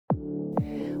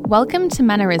Welcome to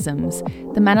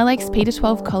Manorisms, the Manor Lakes Peter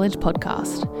 12 College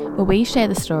podcast, where we share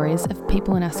the stories of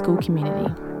people in our school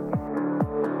community.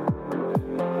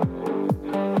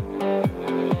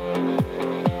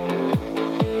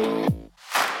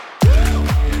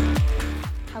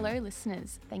 Hello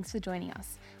listeners, thanks for joining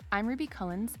us. I'm Ruby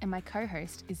Collins and my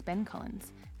co-host is Ben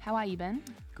Collins. How are you, Ben?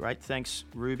 Great, thanks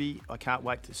Ruby. I can't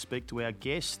wait to speak to our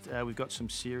guest. We've got some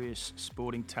serious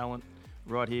sporting talent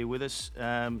right here with us,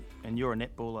 and you're a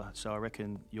netballer, so I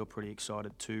reckon you're pretty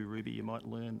excited too, Ruby. You might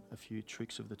learn a few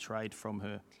tricks of the trade from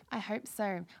her. I hope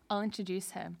so. I'll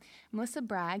introduce her. Melissa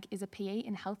Bragg is a PE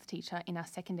and health teacher in our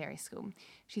secondary school.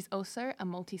 She's also a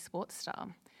multi-sports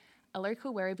star. A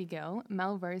local Werribee girl,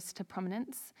 Mel rose to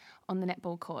prominence on the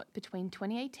netball court. Between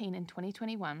 2018 and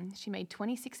 2021, she made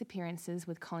 26 appearances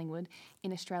with Collingwood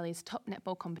in Australia's top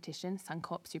netball competition,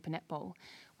 Suncorp Super Netball,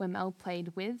 where Mel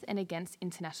played with and against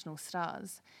international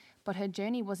stars. But her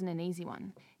journey wasn't an easy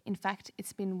one. In fact,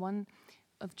 it's been one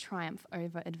of triumph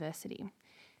over adversity.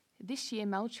 This year,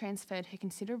 Mel transferred her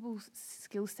considerable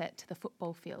skill set to the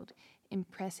football field,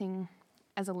 impressing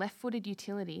as a left-footed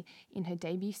utility in her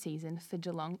debut season for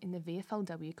Geelong in the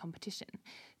VFLW competition,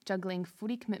 juggling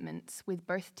footy commitments with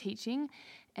both teaching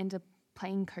and a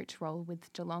playing coach role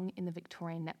with Geelong in the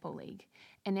Victorian Netball League.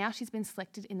 And now she's been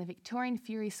selected in the Victorian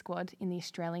Fury squad in the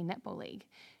Australian Netball League.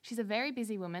 She's a very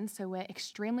busy woman, so we're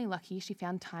extremely lucky she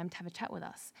found time to have a chat with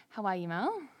us. How are you,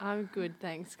 Mel? I'm good,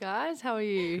 thanks, guys. How are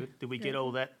you? Good. Did we get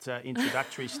all that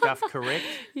introductory stuff correct?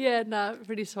 Yeah, no,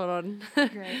 pretty spot on.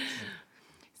 Great.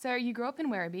 So you grew up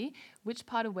in Werribee. Which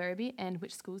part of Werribee and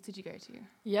which schools did you go to?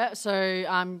 Yeah, so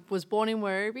I was born in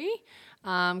Werribee,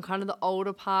 kind of the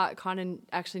older part, kind of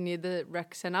actually near the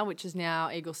rec centre, which is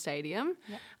now Eagle Stadium.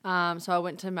 Yep. So I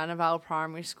went to Manorvale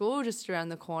Primary School, just around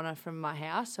the corner from my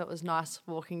house, so it was nice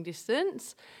walking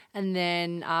distance. And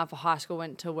then for high school,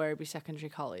 went to Werribee Secondary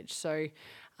College. So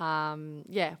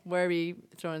Werribee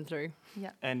through and through.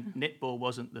 Yeah. And netball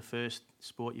wasn't the first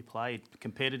sport you played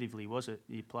competitively, was it?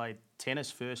 You played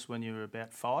tennis first when you were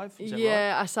about 5, is that right?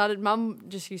 Yeah, I started, Mum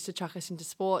just used to chuck us into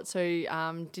sport, so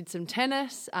did some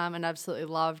tennis and absolutely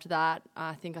loved that.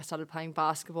 I think I started playing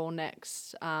basketball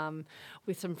next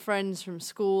with some friends from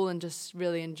school and just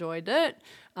really enjoyed it.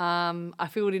 I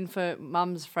filled in for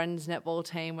Mum's friend's netball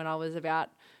team when I was about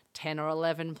 10 or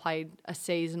 11, played a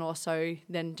season or so,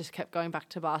 then just kept going back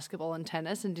to basketball and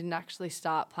tennis and didn't actually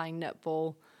start playing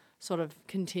netball sort of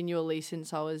continually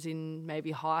since I was in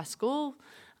maybe high school.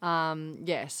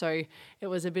 So it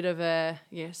was a bit of a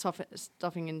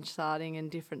stopping and starting in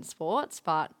different sports,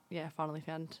 but finally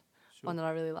found one that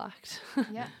I really liked.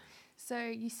 Yeah. So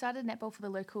you started netball for the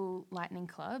local Lightning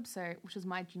Club, which was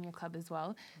my junior club as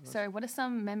well. So what are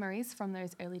some memories from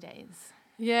those early days?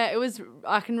 Yeah,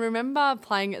 I can remember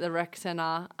playing at the rec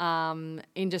centre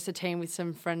in just a team with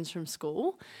some friends from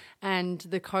school, and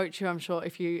the coach, who I'm sure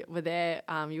if you were there,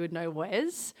 you would know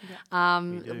Wes.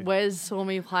 Yeah. Wes saw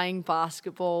me playing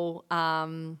basketball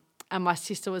and my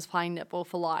sister was playing netball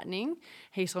for Lightning.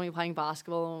 He saw me playing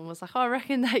basketball and was like, I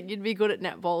reckon that you'd be good at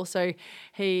netball. So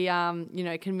he,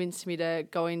 convinced me to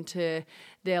go into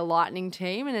their Lightning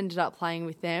team and ended up playing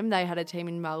with them. They had a team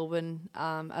in Melbourne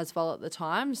as well at the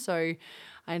time. So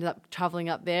I ended up travelling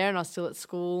up there and I was still at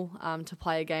school to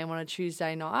play a game on a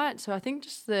Tuesday night. So I think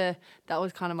that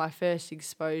was kind of my first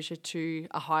exposure to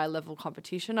a higher level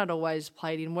competition. I'd always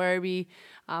played in Werribee.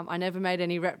 I never made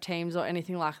any rep teams or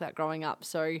anything like that growing up.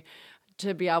 So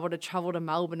to be able to travel to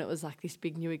Melbourne, it was like this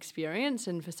big new experience.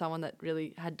 And for someone that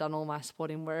really had done all my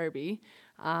sport in Werribee,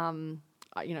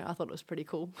 I thought it was pretty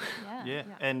cool. Yeah.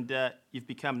 And you've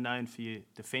become known for your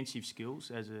defensive skills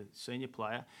as a senior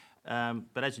player.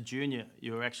 But as a junior,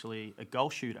 you were actually a goal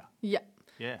shooter. Yeah.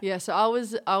 So I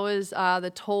was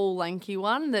the tall, lanky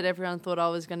one that everyone thought I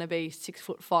was going to be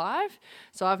 6'5".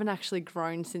 So I haven't actually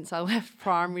grown since I left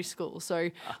primary school. So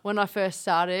when I first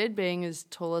started being as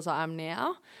tall as I am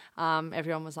now,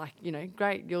 everyone was like,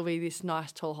 great, you'll be this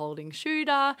nice tall holding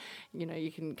shooter.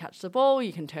 You can catch the ball,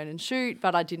 you can turn and shoot.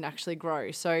 But I didn't actually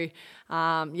grow. So it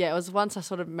was once I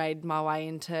sort of made my way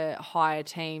into higher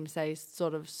teams, they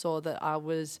sort of saw that I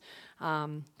was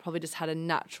probably just had a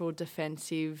natural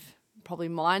defensive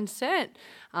mindset,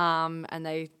 and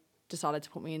they decided to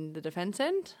put me in the defence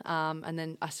end, and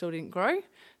then I still didn't grow,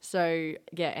 so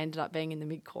ended up being in the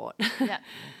mid-court. Yeah.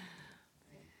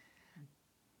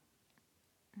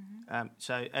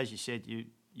 So as you said,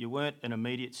 you weren't an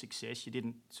immediate success. You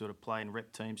didn't sort of play in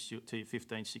rep teams till you're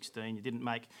 15, 16. You didn't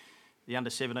make the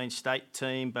under-17 state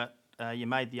team, but you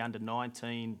made the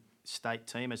under-19 state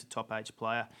team as a top age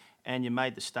player, and you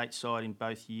made the state side in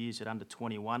both years at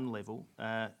under-21 level.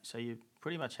 So you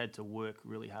pretty much had to work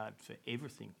really hard for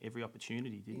everything, every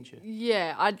opportunity, didn't you?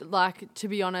 Yeah, to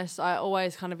be honest, I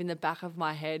always kind of in the back of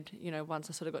my head, once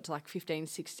I sort of got to like 15,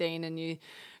 16 and you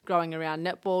growing around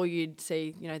netball, you'd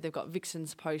see, they've got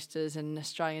Vixens posters and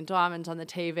Australian Diamonds on the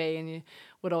TV, and you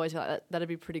would always be like, that'd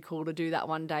be pretty cool to do that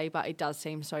one day, but it does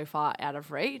seem so far out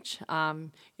of reach.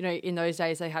 In those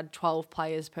days they had 12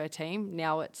 players per team.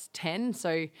 Now it's 10,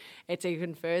 so it's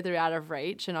even further out of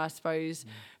reach. And I suppose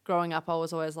growing up I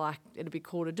was always like, it'd be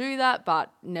cool to do that,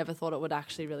 but never thought it would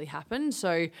actually really happen.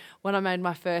 So when I made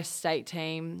my first state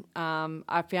team,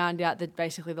 I found out that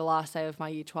basically the last day of my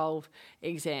Year 12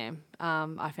 exam,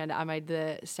 I found out I made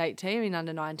the state team in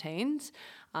under 19s.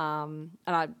 And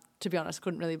I, to be honest,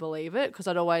 couldn't really believe it because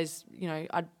I'd always,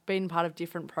 I'd been part of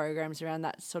different programs around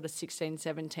that sort of 16,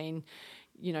 17,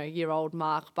 year old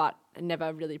mark, but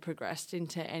never really progressed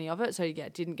into any of it. So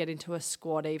didn't get into a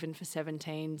squad even for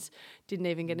 17s, didn't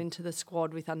even get into the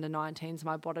squad with under 19s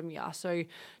my bottom year. So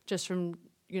just from,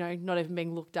 not even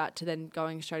being looked at to then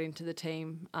going straight into the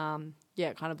team,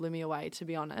 it kind of blew me away, to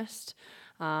be honest.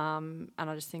 And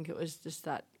I just think it was just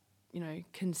that,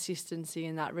 consistency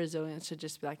and that resilience to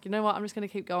just be like, you know what, I'm just going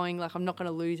to keep going. Like, I'm not going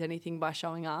to lose anything by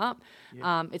showing up.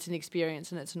 Yep. It's an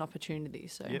experience and it's an opportunity.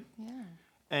 So, yep. Yeah.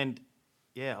 And,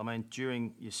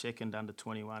 during your second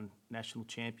under-21 national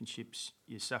championships,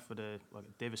 you suffered a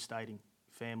devastating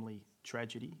family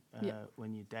tragedy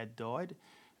when your dad died,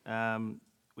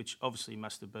 which obviously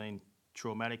must have been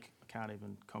traumatic. I can't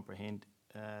even comprehend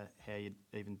how you'd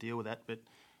even deal with that. But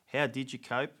how did you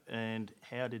cope and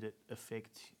how did it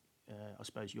affect I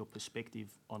suppose, your perspective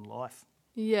on life?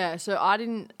 Yeah, so I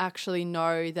didn't actually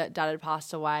know that Dad had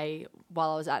passed away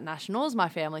while I was at Nationals. My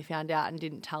family found out and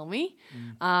didn't tell me,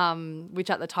 which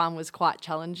at the time was quite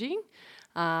challenging.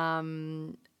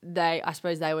 I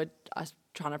suppose they were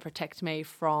trying to protect me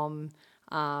from,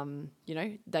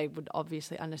 they would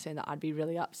obviously understand that I'd be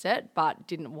really upset, but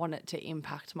didn't want it to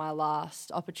impact my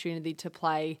last opportunity to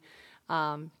play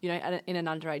in an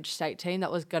underage state team.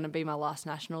 That was going to be my last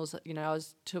nationals. I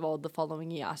was too old the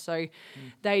following year. So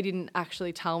they didn't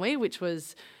actually tell me, which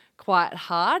was quite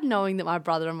hard, knowing that my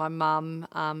brother and my mum,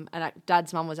 and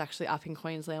Dad's mum was actually up in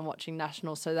Queensland watching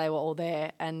nationals, so they were all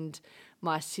there. And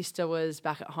my sister was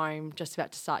back at home just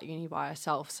about to start uni by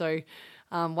herself. So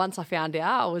once I found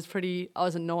out, I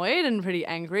was annoyed and pretty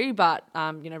angry, but,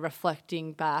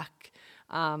 reflecting back,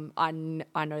 I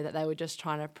know that they were just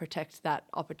trying to protect that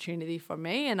opportunity from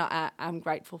me, and I'm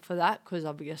grateful for that because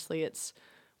obviously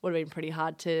would have been pretty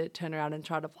hard to turn around and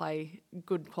try to play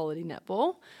good quality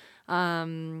netball.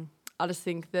 I just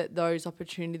think that those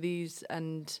opportunities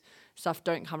and stuff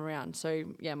don't come around. So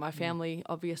my family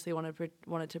obviously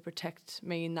wanted to protect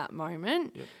me in that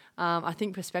moment. Yep. I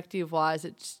think perspective wise,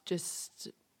 it's just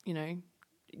you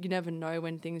never know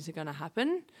when things are going to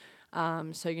happen.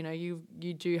 So,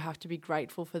 you do have to be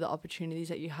grateful for the opportunities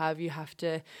that you have. You have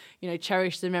to,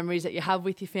 cherish the memories that you have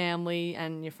with your family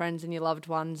and your friends and your loved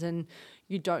ones, and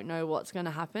you don't know what's going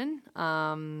to happen.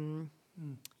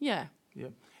 Yeah.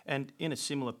 And in a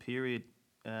similar period,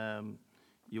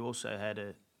 you also had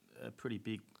a pretty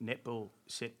big netball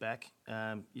setback.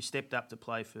 You stepped up to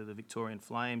play for the Victorian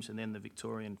Flames and then the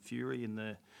Victorian Fury in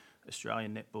the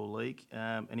Australian Netball League.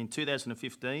 And in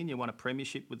 2015, you won a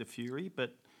premiership with the Fury,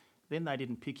 but then they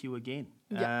didn't pick you again,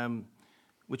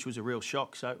 which was a real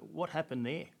shock. So what happened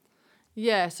there?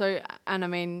 Yeah, so,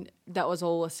 and that was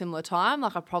all a similar time.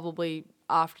 Like I probably,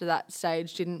 after that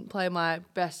stage, didn't play my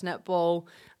best netball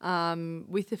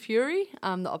with the Fury.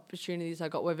 The opportunities I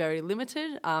got were very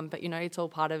limited, but, it's all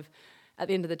part of, at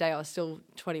the end of the day, I was still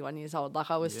 21 years old.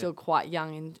 Like I was still quite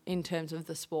young in terms of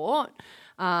the sport.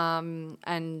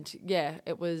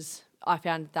 I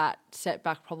found that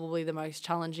setback probably the most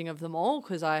challenging of them all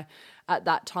because at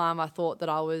that time I thought that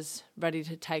I was ready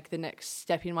to take the next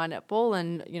step in my netball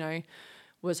and,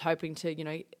 was hoping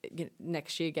to,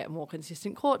 next year get more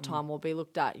consistent court time or be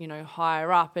looked at,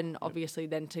 higher up, and obviously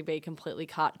then to be completely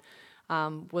cut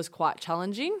was quite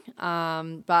challenging.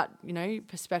 But,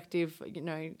 perspective,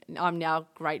 I'm now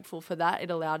grateful for that. It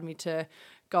allowed me to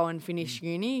go and finish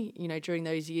uni. During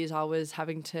those years I was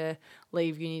having to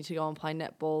leave uni to go and play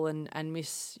netball and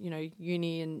miss,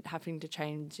 uni and having to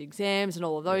change exams and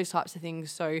all of those types of things.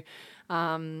 So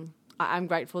I'm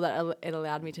grateful that it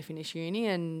allowed me to finish uni,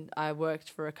 and I worked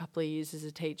for a couple of years as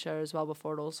a teacher as well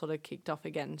before it all sort of kicked off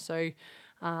again. So,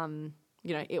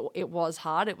 it was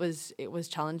hard. It was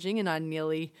challenging, and I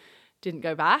nearly didn't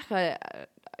go back. I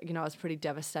was pretty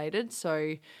devastated.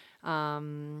 So,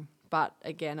 but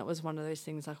again, it was one of those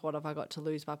things like, what have I got to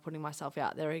lose by putting myself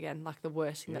out there again? Like the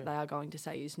worst thing that they are going to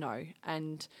say is no.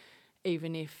 And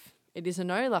even if it is a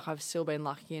no. Like, I've still been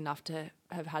lucky enough to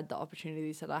have had the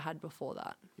opportunities that I had before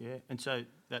that. Yeah, and so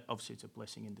that obviously it's a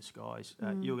blessing in disguise.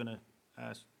 You were going to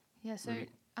ask. Yeah, so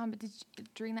but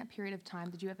during that period of time,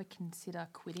 did you ever consider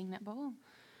quitting netball?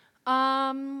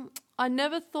 I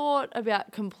never thought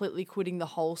about completely quitting the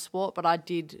whole sport, but I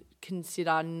did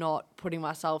consider not putting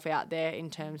myself out there in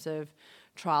terms of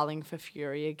trialling for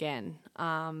Fury again.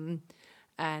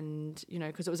 And, you know,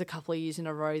 because it was a couple of years in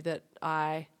a row that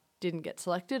I didn't get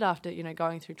selected after, you know,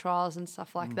 going through trials and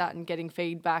stuff like that and getting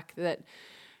feedback that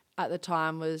at the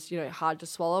time was, you know, hard to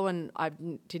swallow and I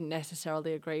didn't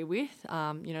necessarily agree with.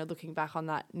 You know, looking back on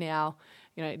that now,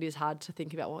 you know, it is hard to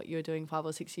think about what you were doing 5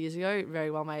 or 6 years ago. It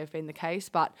very well may have been the case,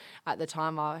 but at the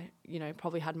time I, you know,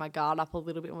 probably had my guard up a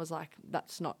little bit and was like,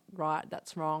 that's not right,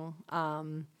 that's wrong.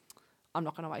 I'm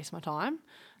not going to waste my time.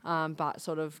 But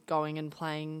sort of going and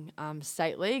playing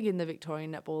state league in the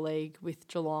Victorian Netball League with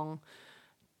Geelong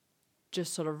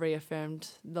just sort of reaffirmed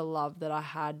the love that I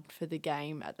had for the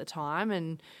game at the time,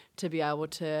 and to be able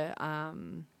to,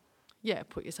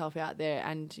 put yourself out there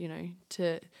and, you know,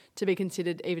 to be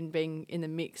considered even being in the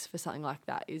mix for something like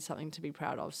that is something to be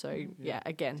proud of. So,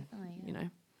 again, you know.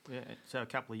 Yeah, so a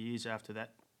couple of years after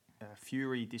that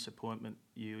Fury disappointment,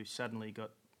 you suddenly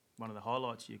got one of the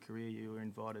highlights of your career. You were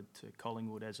invited to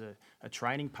Collingwood as a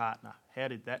training partner. How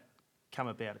did that come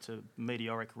about? It's a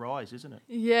meteoric rise, isn't it?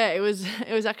 Yeah, it was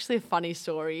actually a funny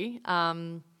story.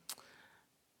 I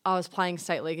was playing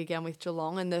state league again with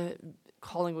Geelong, and the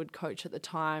Collingwood coach at the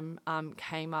time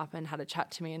came up and had a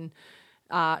chat to me, and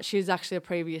she was actually a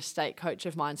previous state coach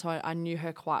of mine, so I knew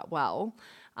her quite well.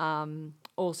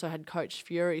 Also had coached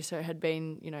Fury, so had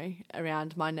been, you know,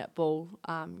 around my netball,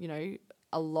 you know,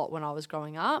 a lot when I was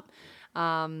growing up,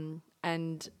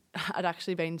 and I'd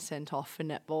actually been sent off for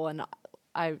netball, and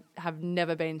I have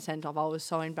never been sent off. I was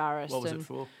so embarrassed. What was it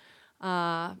for?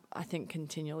 I think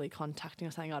continually contacting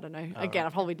or something. I don't know. Again, right. I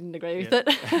probably didn't agree with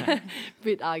it.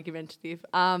 Bit argumentative.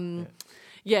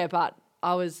 But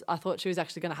I thought she was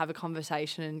actually going to have a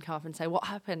conversation and come up and say, what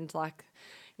happened? Like,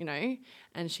 you know,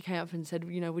 and she came up and said,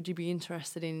 you know, would you be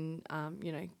interested in,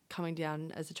 you know, coming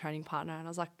down as a training partner? And I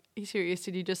was like, are you serious?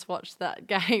 Did you just watch that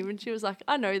game? And she was like,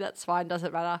 I know, that's fine,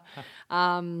 doesn't matter.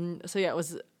 So yeah, it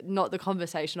was not the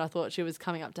conversation I thought she was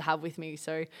coming up to have with me.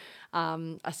 So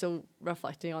I still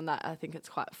reflecting on that, I think it's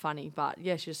quite funny. But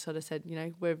yeah, she just sort of said, you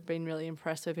know, we've been really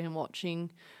impressed with him watching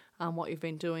what you've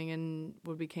been doing and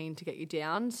would be keen to get you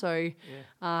down. So,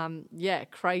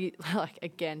 crazy. Like,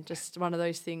 again, just one of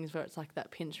those things where it's like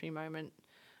that pinch me moment,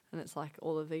 and it's like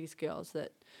all of these girls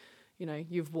that, you know,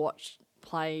 you've watched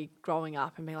play growing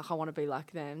up and being like, I want to be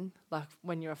like them. Like,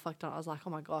 when you reflect on it, I was like, oh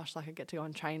my gosh, like I get to go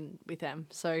and train with them.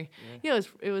 So,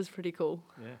 it was pretty cool.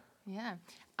 Yeah.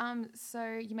 So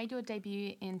you made your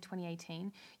debut in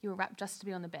 2018. You were wrapped just to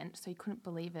be on the bench, so you couldn't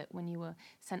believe it when you were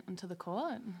sent onto the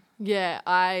court. Yeah,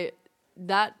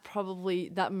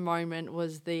 that moment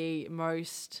was the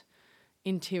most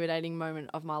intimidating moment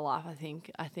of my life, I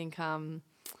think.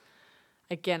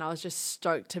 Again, I was just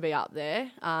stoked to be up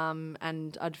there,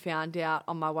 and I'd found out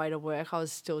on my way to work, I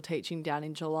was still teaching down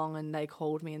in Geelong, and they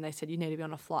called me and they said, you need to be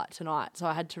on a flight tonight. So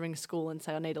I had to ring school and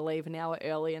say I need to leave an hour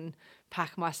early and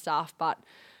pack my stuff, but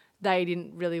they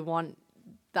didn't really want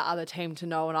the other team to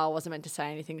know, and I wasn't meant to say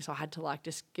anything, so I had to like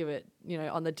just give it, you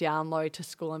know, on the down low to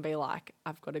school and be like,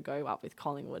 I've got to go up with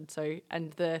Collingwood. So,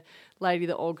 and the lady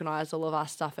that organised all of our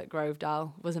stuff at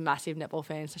Grovedale was a massive netball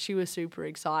fan, so she was super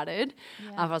excited.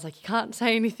 I was like, you can't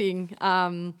say anything. So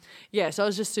I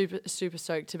was just super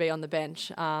stoked to be on the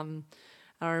bench. And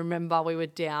I remember we were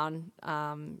down,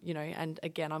 you know, and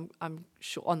again, I'm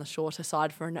on the shorter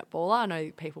side for a netballer. I know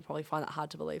people probably find that hard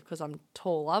to believe because I'm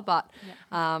taller, but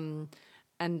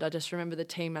and I just remember the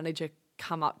team manager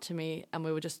come up to me and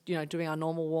we were just, you know, doing our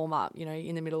normal warm-up, you know,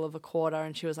 in the middle of a quarter,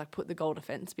 and she was like, put the goal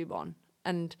defence bib on.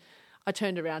 And I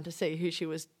turned around to see who she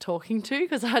was talking to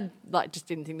because I just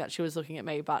didn't think that she was looking at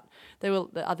me, but the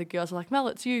other girls were like, Mel,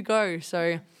 it's you, go.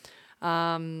 So,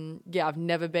 I've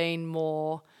never been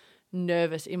more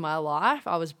nervous in my life.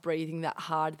 I was breathing that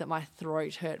hard that my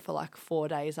throat hurt for like 4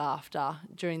 days after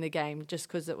during the game, just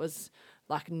because it was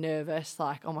like nervous,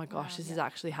 like, oh my gosh, this is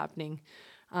actually happening.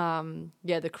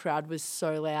 The crowd was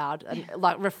so loud, and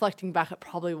like reflecting back, it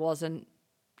probably wasn't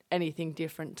anything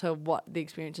different to what the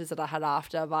experiences that I had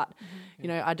after, but you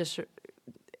know,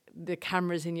 the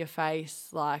cameras in your face,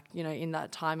 like, you know, in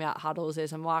that timeout huddles,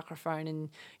 there's a microphone and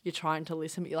you're trying to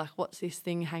listen, but you're like, what's this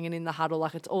thing hanging in the huddle?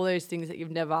 Like, it's all those things that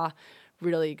you've never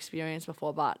really experienced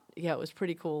before. But yeah, it was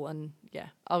pretty cool. And yeah,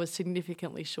 I was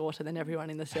significantly shorter than everyone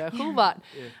in the circle, but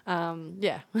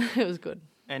it was good.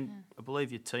 And I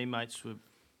believe your teammates were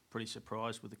pretty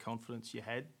surprised with the confidence you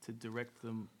had to direct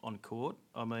them on court.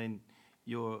 I mean,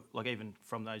 you're like even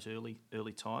from those early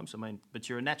times. I mean, but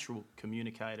you're a natural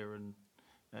communicator and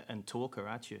talker,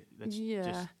 aren't you? That's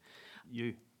just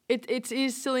you. It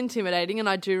is still intimidating, and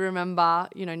I do remember,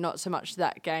 not so much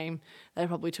that game. They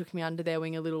probably took me under their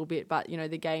wing a little bit, but,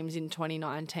 the games in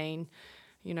 2019,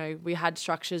 we had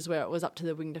structures where it was up to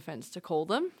the wing defence to call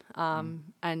them.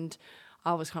 And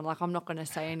I was kind of like, I'm not going to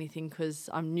say anything because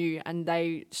I'm new. And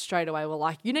they straight away were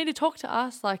like, you need to talk to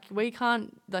us. Like, we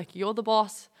can't, like, you're the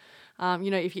boss,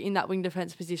 if you're in that wing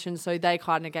defence position. So they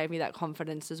kind of gave me that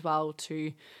confidence as well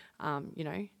to,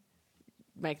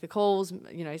 make the calls,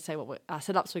 say what our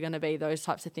setups were going to be, those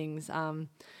types of things.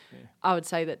 I would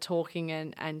say that talking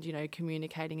and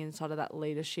communicating inside of that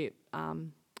leadership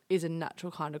is a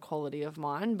natural kind of quality of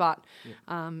mine. But,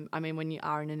 I mean, when you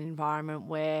are in an environment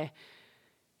where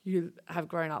you have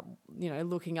grown up,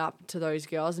 looking up to those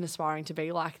girls and aspiring to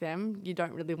be like them, you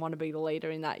don't really want to be the leader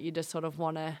in that. You just sort of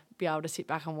want to be able to sit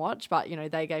back and watch. But,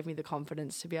 they gave me the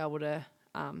confidence to be able to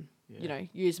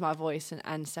use my voice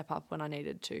and step up when I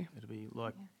needed to. It'll be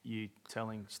like you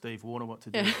telling Steve Warner what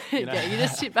to do. You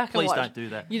just sit back and watch. Please don't do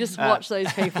that. You just watch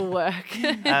those people work.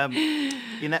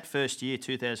 In that first year,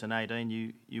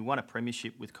 2018, you won a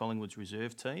premiership with Collingwood's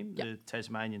reserve team, the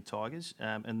Tasmanian Tigers,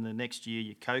 and the next year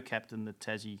you co-captained the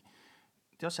Tassie.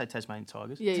 Did I say Tasmanian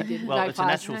Tigers? Yeah, you did. Well, Magpies. It's a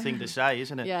natural thing to say,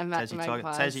 isn't it? Yeah,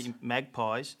 Tassie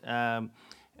Magpies.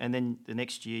 And then the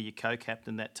next year you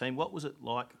co-captained that team. What was it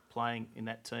like playing in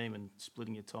that team and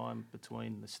splitting your time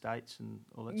between the states and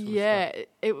all that sort of stuff? Yeah,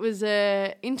 it was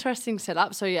an interesting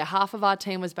setup. So, half of our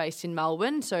team was based in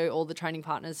Melbourne, so all the training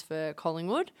partners for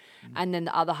Collingwood, and then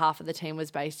the other half of the team was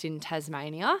based in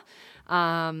Tasmania.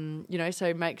 So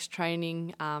it makes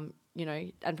training, and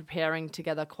preparing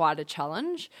together quite a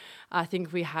challenge. I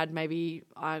think we had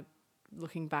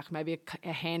looking back, maybe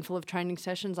a handful of training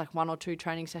sessions, like 1 or 2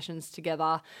 training sessions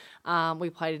together. We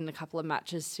played in a couple of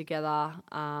matches together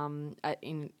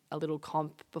in a little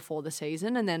comp before the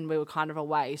season, and then we were kind of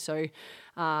away. So,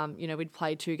 we'd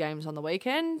play 2 games on the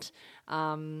weekend.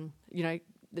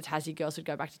 The Tassie girls would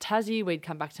go back to Tassie, we'd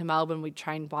come back to Melbourne, we'd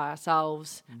train by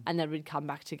ourselves, and then we'd come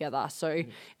back together. So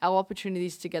our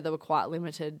opportunities together were quite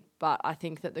limited, but I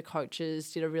think that the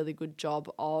coaches did a really good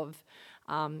job of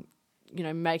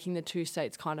making the 2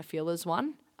 states kind of feel as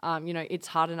one. It's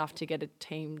hard enough to get a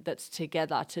team that's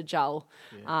together to gel,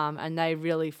 and they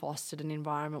really fostered an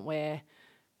environment where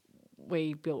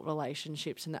we built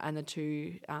relationships and the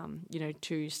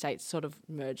 2 states sort of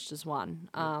merged as one.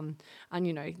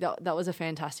 That was a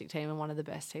fantastic team and one of the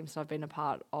best teams that I've been a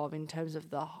part of in terms of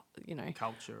the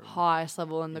culture, highest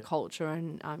level and the culture,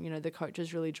 and the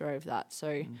coaches really drove that.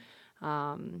 So.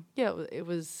 It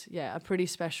was a pretty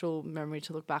special memory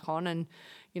to look back on, and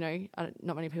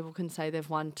not many people can say they've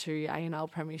won 2 A&L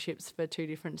premierships for 2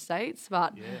 different states,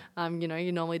 but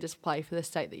you normally just play for the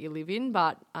state that you live in,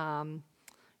 but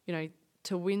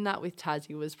to win that with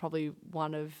Tassie was probably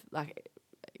one of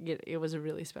it was a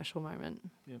really special moment.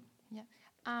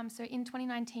 So in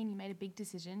 2019, you made a big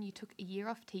decision. You took a year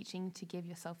off teaching to give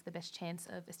yourself the best chance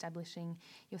of establishing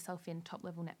yourself in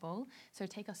top-level netball. So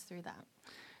take us through that.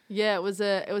 Yeah, it was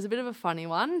a bit of a funny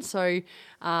one. So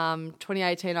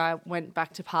 2018, I went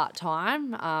back to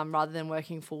part-time rather than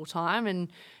working full-time,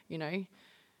 and,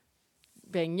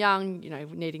 being young,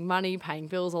 needing money, paying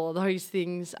bills, all of those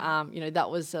things, that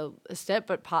was a step,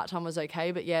 but part-time was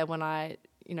okay. But, when I,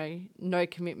 no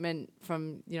commitment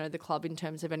from, the club in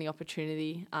terms of any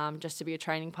opportunity just to be a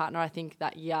training partner. I think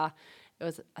that year it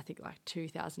was, like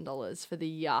 $2,000 for the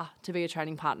year to be a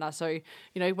training partner. So,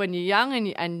 when you're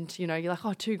young and you're like, oh,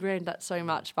 $2,000, that's so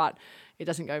much, but it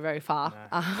doesn't go very far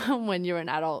when you're an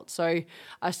adult. So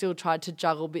I still tried to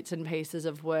juggle bits and pieces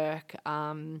of work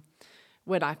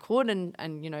when I could.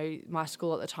 And my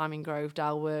school at the time in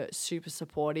Grovedale were super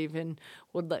supportive and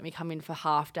would let me come in for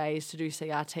half days to do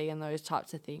CRT and those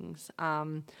types of things.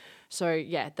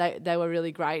 They were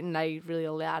really great, and they really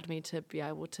allowed me to be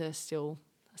able to still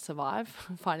survive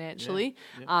financially,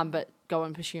 but go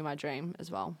and pursue my dream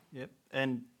as well. Yep.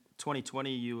 And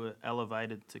 2020, you were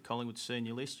elevated to Collingwood's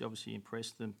senior list. You obviously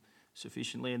impressed them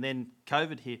sufficiently, and then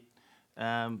COVID hit.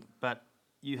 But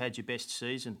you had your best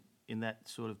season in that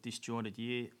sort of disjointed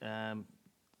year.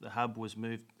 The hub was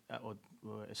moved or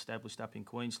established up in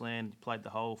Queensland. You played the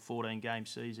whole 14-game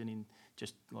season in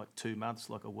just like 2 months,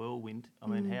 like a whirlwind. I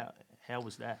mean, how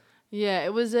was that? Yeah,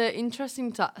 it was an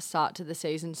interesting start to the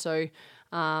season. So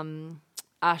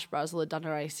Ash Brazel had done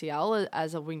her ACL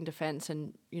as a wing defence,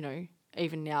 and,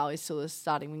 even now is still a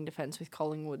starting wing defence with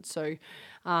Collingwood. So,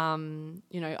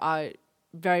 I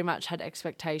very much had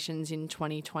expectations in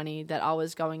 2020 that I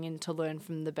was going in to learn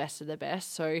from the best of the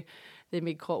best. So the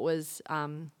mid-court was,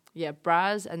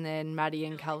 Braz, and then Maddie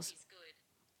and Kelsey.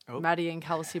 Maddie and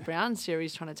Kelsey Brown.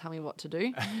 Siri's trying to tell me what to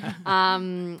do.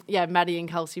 Maddie and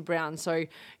Kelsey Brown. So,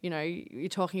 you're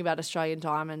talking about Australian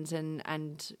diamonds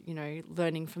and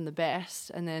learning from the best.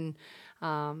 And then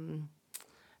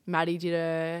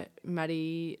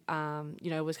Maddie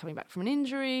was coming back from an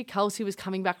injury. Kelsey was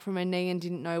coming back from her knee and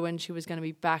didn't know when she was going to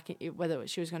be back, whether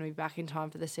she was going to be back in time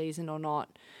for the season or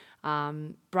not.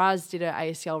 Braz did her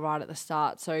ACL right at the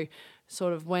start. So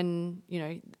sort of when,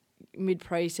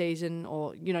 mid-pre-season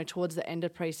or, towards the end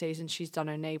of pre-season, she's done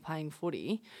her knee playing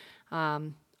footy. I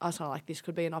was kind of like, this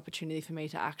could be an opportunity for me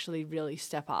to actually really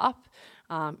step up.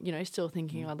 Still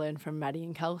thinking I learned from Maddie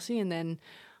and Kelsey. And then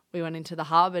we went into the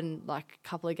hub and like a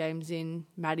couple of games in,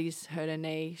 Maddie's hurt her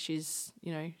knee. She's,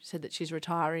 said that she's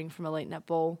retiring from elite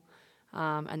netball.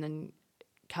 And then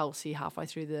Kelsey halfway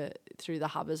through the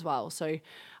hub as well. So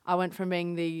I went from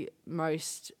being the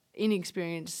most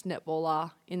inexperienced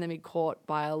netballer in the mid-court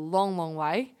by a long, long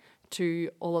way to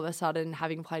all of a sudden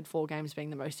having played 4 games being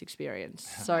the most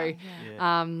experienced. So,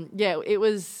 it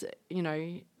was,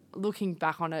 looking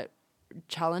back on it,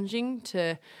 challenging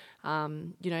to, I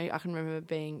can remember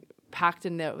being packed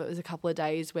and there was a couple of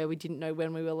days where we didn't know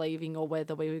when we were leaving or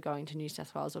whether we were going to New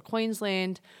South Wales or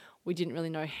Queensland. We didn't really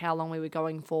know how long we were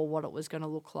going for, what it was going to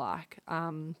look like.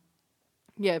 So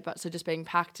just being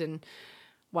packed and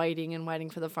waiting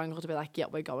for the phone call to be like, yeah,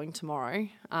 we're going tomorrow.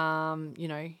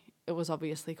 It was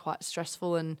obviously quite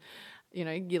stressful and,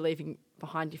 you're leaving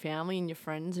behind your family and your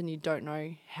friends and you don't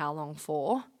know how long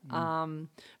for.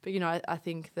 I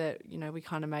think that, we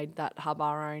kind of made that hub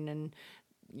our own and,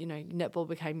 netball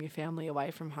became your family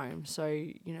away from home. So,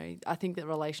 I think the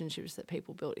relationships that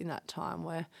people built in that time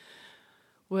were,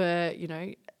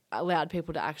 allowed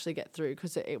people to actually get through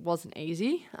because it wasn't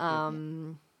easy.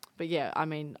 But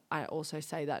I also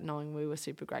say that knowing we were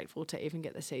super grateful to even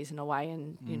get the season away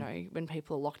and, when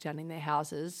people are locked down in their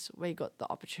houses, we got the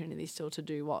opportunity still to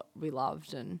do what we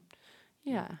loved and,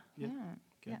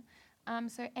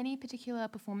 So any particular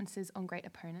performances on great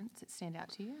opponents that stand out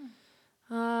to you?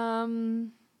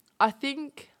 I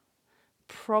think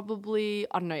probably,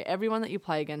 everyone that you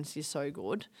play against is so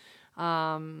good.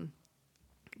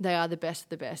 They are the best of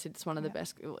the best. It's one of the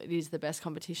best. It is the best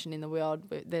competition in the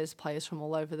world. There's players from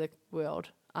all over the world,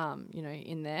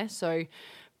 in there. So,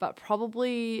 but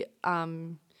probably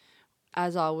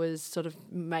as I was sort of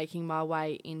making my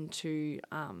way into,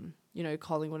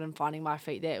 Collingwood and finding my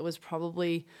feet there, it was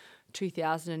probably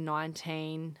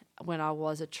 2019 when I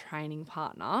was a training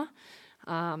partner.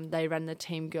 They ran the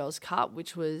Team Girls Cup,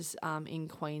 which was in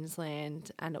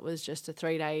Queensland, and it was just a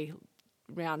 3-day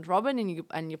round robin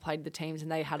and you played the teams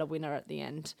and they had a winner at the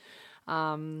end.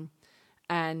 And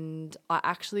I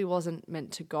actually wasn't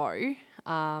meant to go.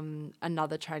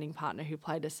 Another training partner who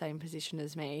played the same position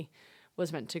as me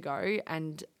was meant to go,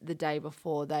 and the day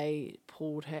before they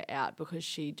pulled her out because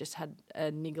she just had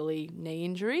a niggly knee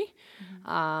injury.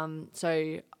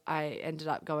 So I ended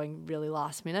up going really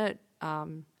last minute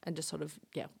and just sort of,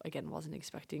 again, wasn't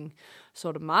expecting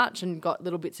sort of much and got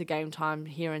little bits of game time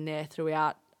here and there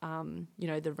throughout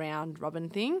the round robin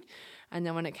thing. And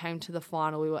then when it came to the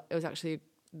final, it was actually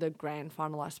the grand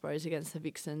final, I suppose, against the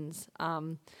Vixens.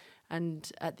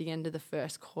 And at the end of the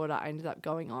first quarter, I ended up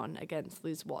going on against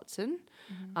Liz Watson.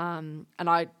 And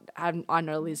I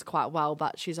know Liz quite well,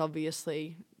 but she's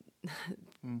obviously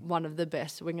one of the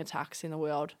best wing attacks in the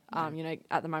world.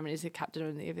 At the moment is the captain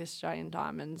of the Australian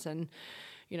Diamonds and,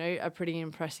 a pretty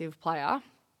impressive player.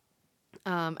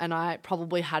 And I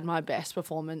probably had my best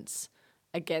performance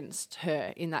against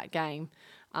her in that game.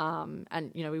 And,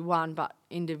 we won, but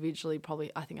individually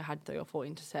probably I think I had 3 or 4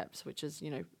 intercepts, which is,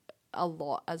 a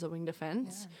lot as a wing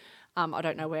defence. I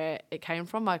don't know where it came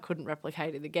from. I couldn't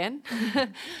replicate it again.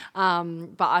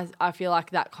 But I feel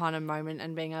like that kind of moment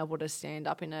and being able to stand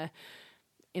up in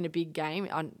a big game,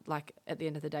 like at the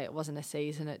end of the day, it wasn't a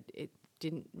season. It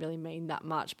didn't really mean that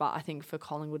much. But I think for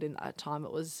Collingwood in that time,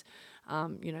 it was,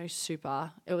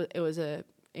 super. It was a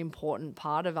important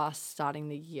part of us starting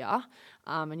the year.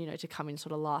 And, to come in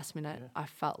sort of last minute, I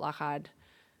felt like I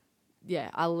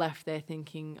left there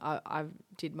thinking I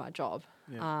did my job,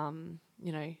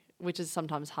 which is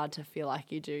sometimes hard to feel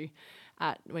like you do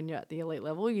when you're at the elite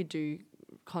level. You do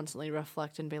constantly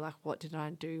reflect and be like, what did I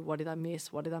do? What did I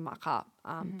miss? What did I muck up?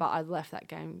 But I left that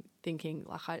game thinking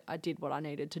like I did what I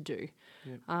needed to do.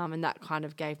 And that kind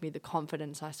of gave me the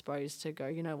confidence, I suppose, to go,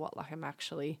 you know what, like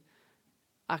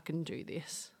I can do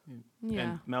this. Yeah.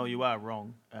 And Mel, you are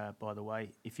wrong, by the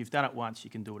way. If you've done it once, you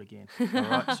can do it again. All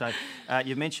right. So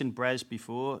you mentioned Braz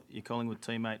before, your Collingwood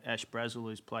teammate Ash Brazel,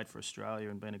 who's played for Australia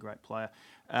and been a great player.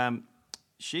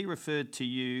 She referred to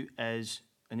you as,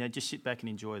 and now just sit back and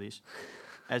enjoy this,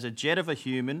 as a jet of a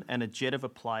human and a jet of a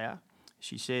player.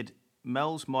 She said,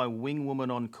 Mel's my wing woman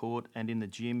on court and in the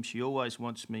gym. She always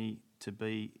wants me to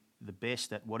be the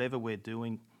best at whatever we're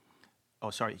doing.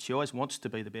 She always wants to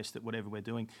be the best at whatever we're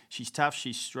doing. She's tough,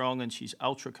 she's strong, and she's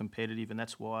ultra competitive, and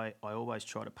that's why I always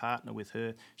try to partner with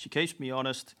her. She keeps me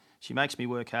honest, she makes me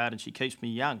work hard, and she keeps me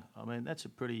young. I mean, that's a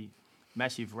pretty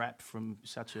massive rap from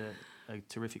such a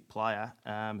terrific player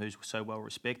who's so well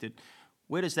respected.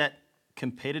 Where does that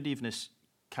competitiveness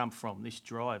come from, this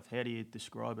drive? How do you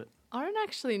describe it? I don't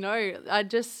actually know.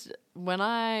 When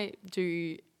I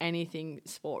do anything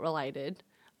sport related,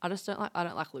 I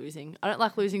don't like losing. I don't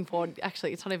like losing for,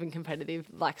 actually, it's not even competitive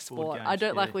like sport. Games, I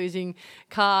don't like losing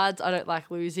cards. I don't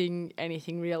like losing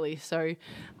anything really. So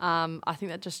I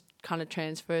think that just kind of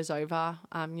transfers over,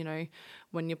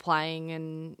 when you're playing,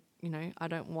 and, I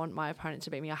don't want my opponent to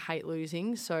beat me. I hate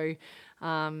losing. So,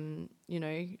 I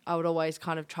would always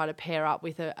kind of try to pair up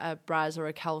with a Braz or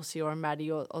a Kelsey or a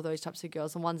Maddie or those types of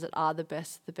girls, the ones that are the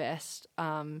best,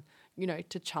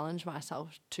 to challenge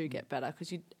myself to get better,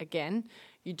 because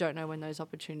you don't know when those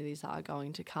opportunities are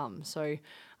going to come. So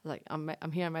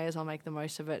I'm here, I may as well make the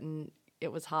most of it. And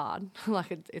it was hard.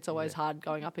 It's always hard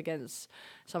going up against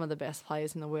some of the best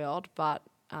players in the world, but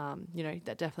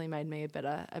that definitely made me a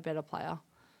better player.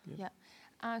 Yeah.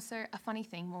 So a funny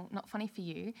thing, well, not funny for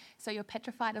you. So you're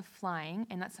petrified of flying,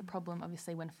 and that's a problem,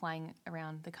 obviously, when flying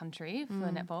around the country for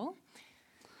netball.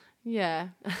 Yeah.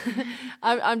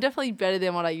 I'm definitely better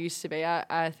than what I used to be.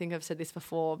 I think I've said this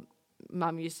before.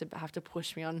 Mum used to have to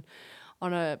push me on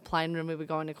a plane when we were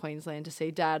going to Queensland to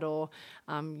see Dad or,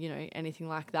 anything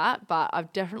like that. But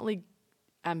I've definitely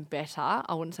am better.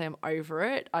 I wouldn't say I'm over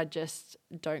it. I just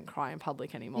don't cry in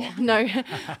public anymore. No.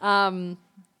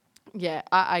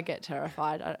 I get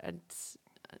terrified.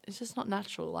 It's just not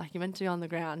natural. Like, you're meant to be on the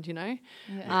ground,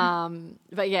 Yeah.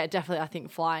 But yeah, definitely I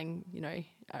think flying,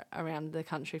 around the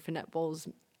country for netballs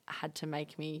had to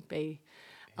make me be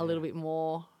a little bit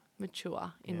more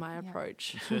mature in my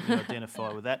approach. You certainly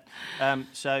identify with that.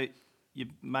 So you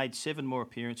made 7 more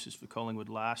appearances for Collingwood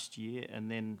last year,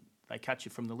 and then they cut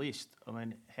you from the list. I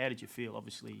mean, how did you feel?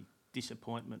 Obviously,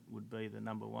 disappointment would be the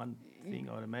number one thing,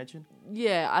 I'd imagine.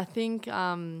 Yeah, I think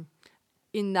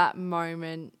in that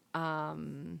moment,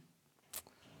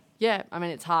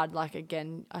 it's hard. Like,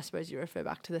 again, I suppose you refer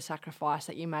back to the sacrifice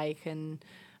that you make and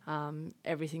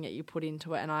everything that you put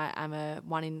into it. And I am a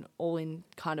all-in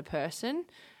kind of person.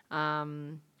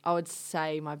 I would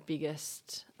say my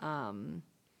biggest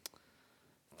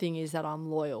thing is that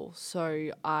I'm loyal.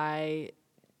 So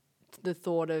the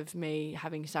thought of me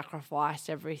having sacrificed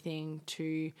everything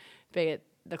to be at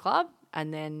the club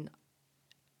and then,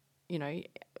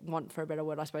 want for a better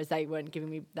word, I suppose they weren't giving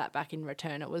me that back in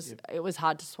return. It was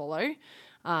hard to swallow.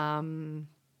 And,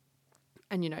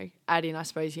 add in, I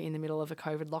suppose, you're in the middle of a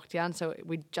COVID lockdown. So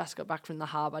we just got back from the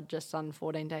hub. I'd just done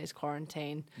 14 days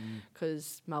quarantine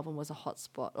because Melbourne was a hot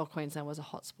spot, or Queensland was a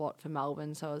hot spot for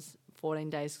Melbourne. So I was 14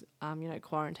 days,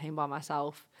 quarantine by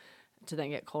myself to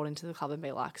then get called into the club and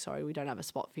be like, sorry, we don't have a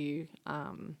spot for you.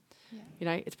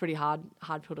 It's pretty hard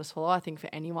pill to swallow, I think, for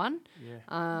anyone. Yeah.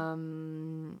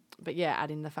 But yeah, add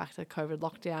in the fact that COVID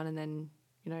lockdown, and then,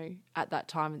 at that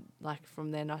time, like from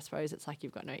then, I suppose it's like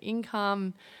you've got no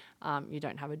income, you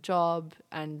don't have a job,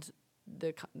 and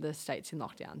the state's in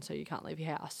lockdown, so you can't leave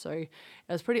your house. So it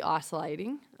was pretty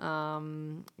isolating. It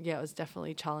was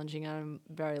definitely challenging, and I'm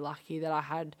very lucky that I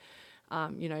had,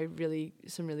 really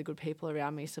some really good people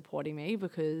around me supporting me,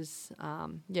 because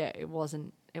it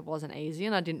wasn't easy,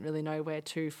 and I didn't really know where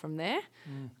to from there.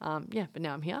 But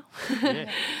now I'm here.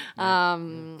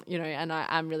 And I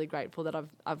am really grateful that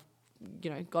I've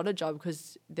got a job,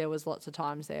 because there was lots of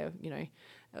times there,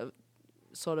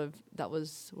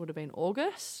 would have been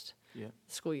August. Yeah.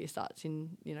 School year starts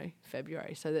in,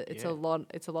 February. So that it's a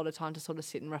lot of time to sort of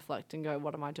sit and reflect and go,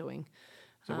 what am I doing?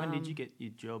 So when did you get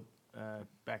your job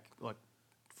back, like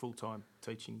full-time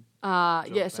teaching?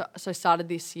 So started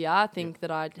this year. I think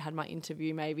that I had my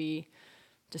interview maybe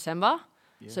December.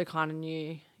 Yep. So kind of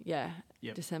knew,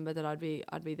 December that I'd be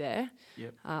there,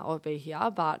 or be here.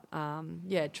 But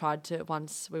tried to,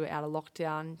 once we were out of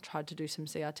lockdown, tried to do some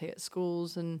CRT at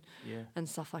schools and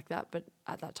stuff like that. But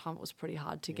at that time, it was pretty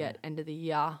hard to get end of the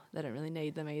year. They don't really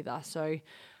need them either. So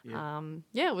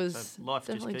it was so life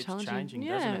definitely just keeps challenging. Changing,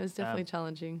 doesn't it? It was definitely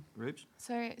challenging. Rubes?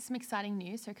 So some exciting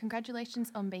news. So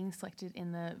congratulations on being selected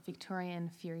in the Victorian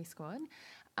Fury squad.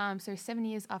 So 7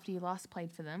 years after you last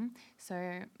played for them,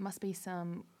 so must be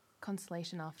some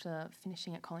consolation after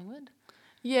finishing at Collingwood.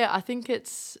 Yeah, I think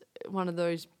it's one of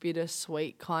those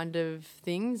bittersweet kind of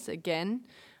things. Again,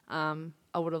 I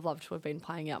would have loved to have been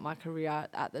playing out my career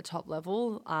at the top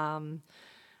level.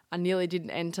 I nearly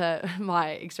didn't enter my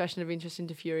expression of interest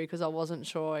into Fury because I wasn't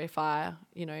sure if I,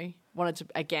 wanted to,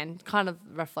 again, kind of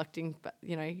reflecting, but,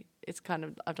 it's kind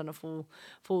of, I've done a full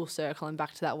circle and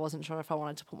back to that. Wasn't sure if I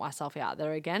wanted to put myself out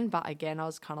there again. But again, I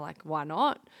was kind of like, why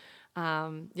not?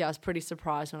 I was pretty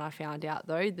surprised when I found out,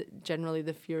 though, that generally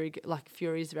the Fury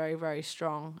is very, very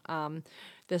strong.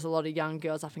 There's a lot of young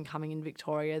girls up and coming in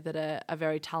Victoria that are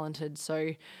very talented.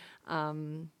 So,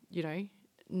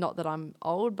 not that I'm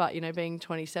old, but, being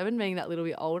 27, being that little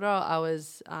bit older, I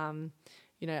was, a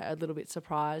little bit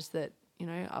surprised that,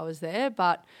 I was there.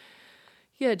 But,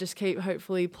 yeah, just keep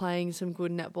hopefully playing some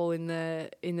good netball in the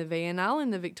VNL,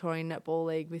 in the Victorian Netball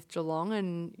League with Geelong,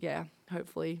 and, yeah,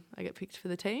 hopefully I get picked for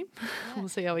the team. Yeah. We'll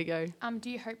see how we go. Do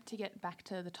you hope to get back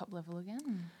to the top level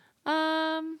again?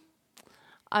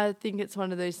 I think it's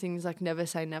one of those things like never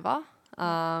say never.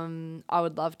 I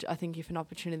would love to. I think if an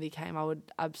opportunity came, I would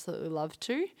absolutely love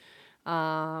to.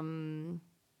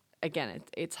 Again,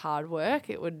 it's hard work.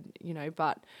 It would,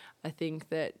 but I think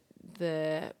that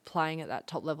the playing at that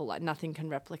top level, like nothing can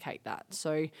replicate that.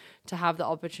 So to have the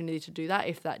opportunity to do that,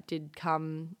 if that did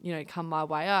come my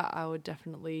way, I would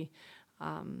definitely,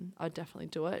 I'd definitely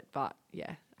do it. But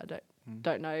yeah, I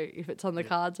don't know if it's on the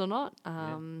cards or not.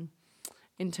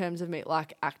 In terms of me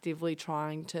like actively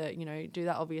trying to, do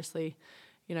that, obviously,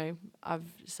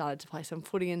 I've started to play some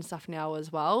footy and stuff now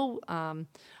as well. I'm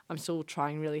still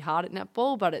trying really hard at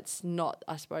netball, but it's not,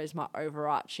 I suppose, my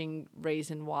overarching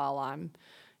reason while I'm,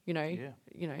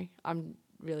 I'm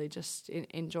really just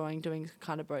enjoying doing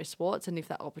kind of both sports. And if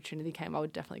that opportunity came, I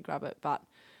would definitely grab it. But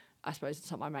I suppose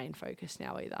it's not my main focus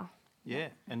now either. Yeah,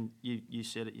 and you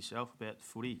said it yourself about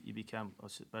footy. You become, I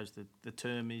suppose the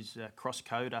term is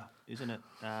cross-coder, isn't it?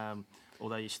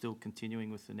 Although you're still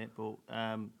continuing with the netball.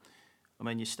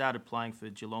 You started playing for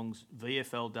Geelong's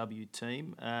VFLW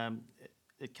team.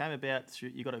 It came about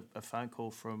through, you got a phone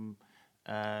call from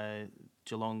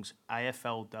Geelong's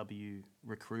AFLW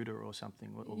recruiter or something,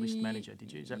 or list manager,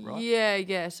 did you? Is that right?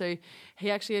 Yeah. So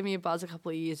he actually gave me a buzz a couple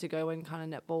of years ago when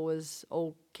kind of netball was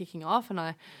all kicking off, and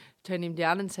I turned him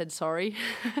down and said, sorry,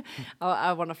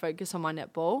 I want to focus on my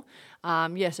netball.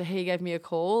 So he gave me a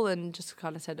call and just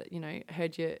kind of said,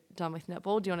 heard you're done with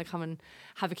netball. Do you want to come and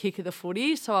have a kick at the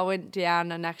footy? So I went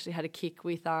down and actually had a kick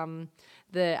with the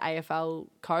AFL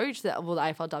coach, the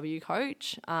AFLW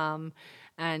coach.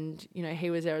 And, he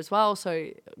was there as well. So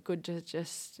good to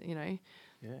just, I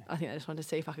think I just wanted to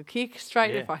see if I could kick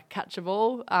straight, if I could catch a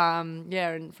ball.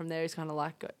 And from there he's kind of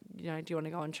like, do you want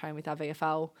to go and train with our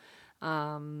VFL?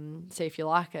 See if you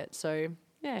like it. So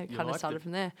yeah, kind of started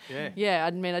from there. Yeah.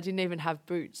 I didn't even have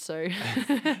boots, so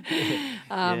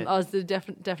I was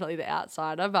definitely the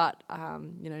outsider. But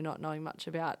not knowing much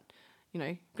about,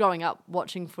 growing up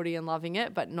watching footy and loving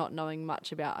it, but not knowing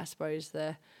much about, I suppose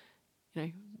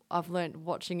I've learned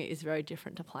watching it is very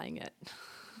different to playing it.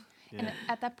 Yeah. And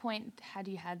at that point, had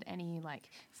you had any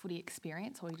footy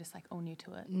experience, or were you just all new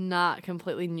to it? Nah,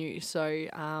 completely new. So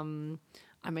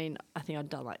I think I'd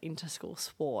done inter-school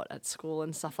sport at school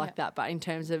and stuff like that. But in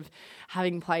terms of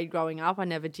having played growing up, I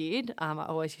never did. I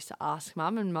always used to ask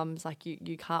Mum, and Mum's like,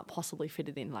 you can't possibly fit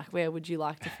it in. Where would you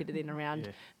like to fit it in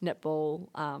around netball,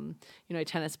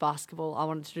 tennis, basketball? I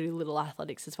wanted to do little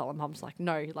athletics as well. And Mum's like,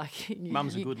 no,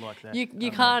 Mum's good like that.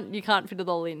 You can't fit it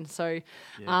all in. So,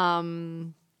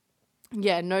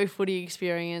 no footy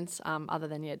experience other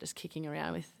than, just kicking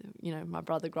around with, my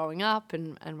brother growing up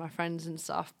and my friends and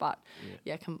stuff. But,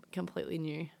 completely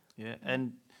new. Yeah,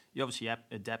 and you obviously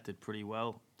adapted pretty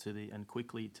well and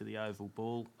quickly to the oval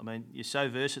ball. You're so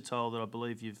versatile that I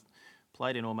believe you've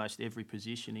played in almost every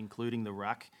position, including the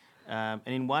ruck. And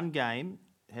in one game,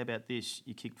 how about this?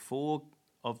 You kicked 4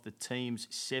 of the team's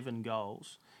 7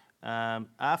 goals,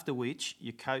 after which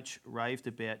your coach raved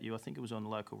about you. I think it was on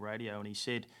local radio, and he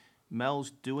said,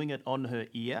 Mel's doing it on her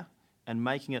ear and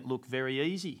making it look very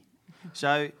easy.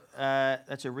 So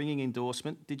that's a ringing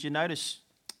endorsement. Did you notice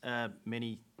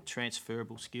many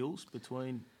transferable skills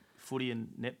between footy and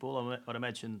netball? I'd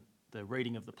imagine the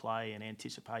reading of the play and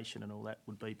anticipation and all that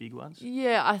would be big ones.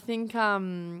 Yeah, I think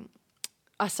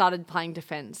I started playing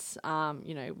defence,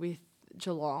 with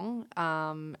Geelong,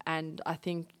 and I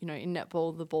think in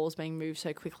netball the ball's being moved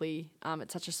so quickly,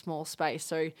 it's such a small space,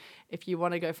 so if you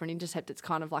want to go for an intercept it's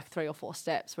kind of 3 or 4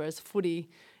 steps, whereas footy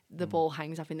the ball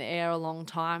hangs up in the air a long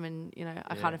time, and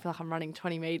I kind of feel like I'm running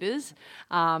 20 meters.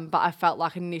 But I felt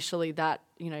like initially that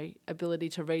ability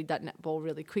to read that netball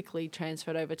really quickly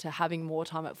transferred over to having more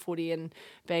time at footy and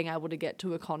being able to get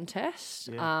to a contest.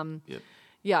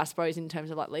 I suppose in terms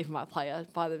of like leaving my player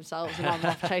by themselves and I'm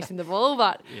off chasing the ball,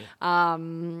 but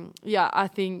I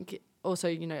think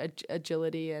also,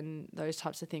 agility and those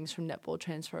types of things from netball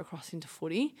transfer across into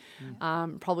footy.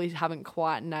 Probably haven't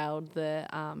quite nailed the,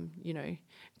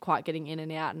 quite getting in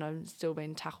and out, and I've still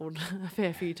been tackled a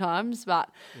fair few times. But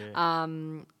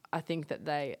I think that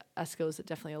they are skills that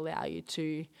definitely allow you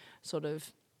to sort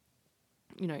of,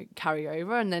 carry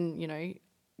over. And then,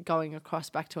 going across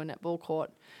back to a netball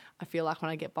court, I feel like when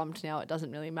I get bumped now, it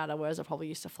doesn't really matter, whereas I probably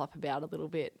used to flap about a little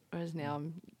bit, whereas now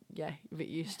I'm a bit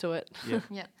used to it.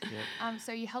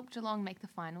 So you helped Geelong make the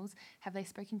finals. Have they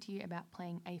spoken to you about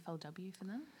playing AFLW for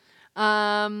them?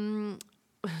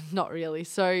 Not really.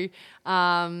 So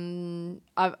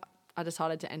I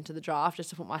decided to enter the draft just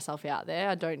to put myself out there.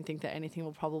 I don't think that anything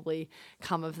will probably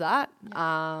come of that.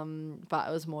 But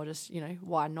it was more just,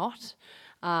 why not?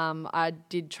 I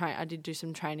did do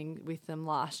some training with them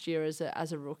last year as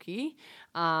a rookie.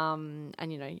 And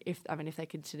if they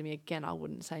consider me again, I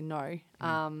wouldn't say no.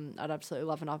 I'd absolutely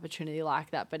love an opportunity like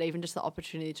that. But even just the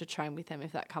opportunity to train with them,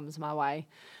 if that comes my way,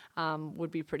 would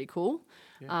be pretty cool.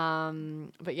 But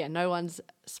no one's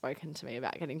spoken to me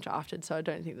about getting drafted, so I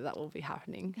don't think that will be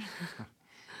happening.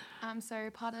 So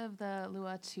part of the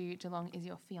lure to Geelong is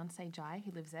your fiancé Jai,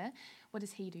 who lives there. What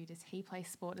does he do? Does he play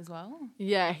sport as well?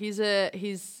 Yeah, he's a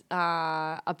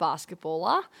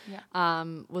basketballer.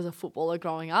 Was a footballer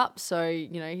growing up, so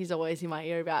he's always in my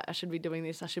ear about I should be doing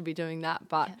this, I should be doing that.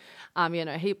 But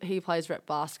he plays rep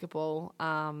basketball.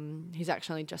 He's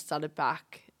actually just started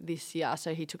back this year,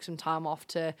 so he took some time off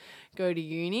to go to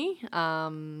uni.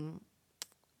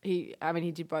 He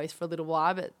did both for a little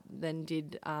while, but then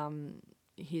did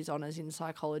his honours in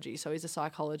psychology, so he's a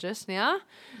psychologist now.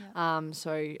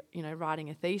 So writing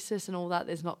a thesis and all that,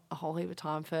 there's not a whole heap of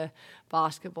time for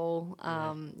basketball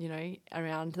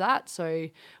around that, so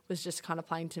was just kind of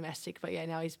playing domestic. But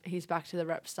now he's back to the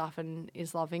rep stuff and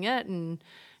is loving it. And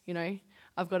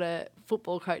I've got a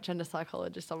football coach and a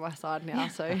psychologist on my side now,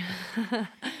 so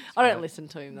I don't listen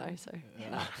to him though. So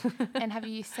And have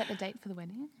you set a date for the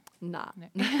wedding? Nah. No.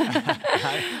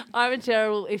 I'm a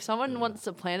terrible. If someone wants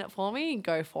to plan it for me,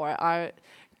 go for it.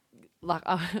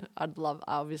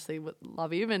 Obviously would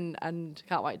love him and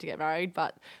can't wait to get married,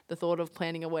 but the thought of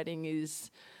planning a wedding is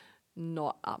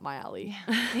not up my alley.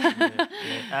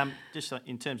 Just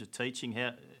in terms of teaching,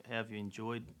 how have you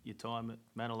enjoyed your time at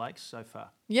Manor Lakes so far?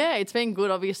 Yeah, it's been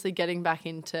good. Obviously, getting back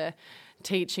into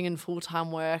teaching and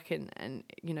full-time work and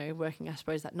working, I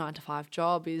suppose, that 9 to 5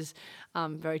 job is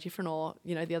very different. Or,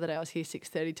 the other day I was here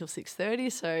 6:30 till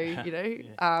 6:30. So,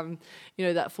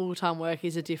 that full-time work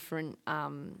is a different,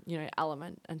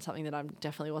 element and something that I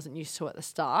definitely wasn't used to at the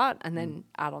start. And then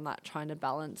add on that trying to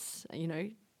balance,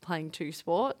 playing 2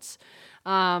 sports.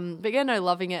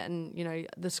 Loving it. And,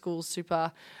 the school's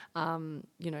super,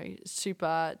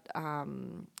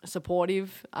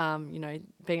 supportive,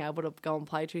 being able to go and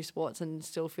play 2 sports and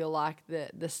still feel like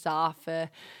the staff are,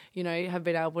 have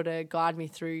been able to guide me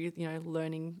through,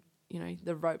 learning,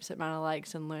 the ropes at Manor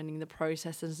Lakes and learning the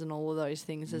processes and all of those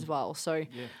things as well. So,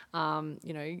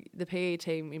 the PE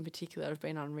team in particular have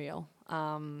been unreal.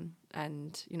 And,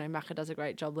 Macca does a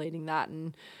great job leading that,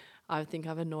 and I think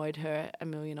I've annoyed her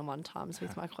 1,000,001 times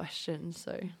with my questions.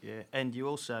 So and you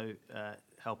also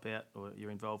help out, or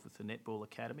you're involved with the Netball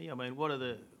Academy. I mean, what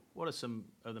are some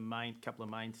of the couple of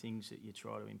main things that you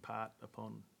try to impart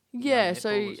upon?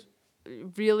 So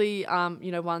really,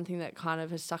 one thing that kind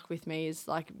of has stuck with me is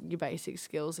like your basic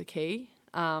skills are key.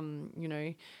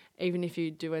 Even if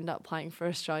you do end up playing for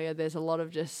Australia, there's a lot of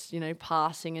just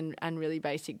passing and really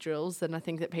basic drills. And I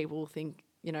think that people think,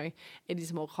 it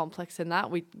is more complex than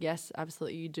that. Yes,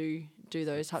 absolutely, you do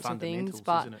those types of things,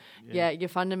 but your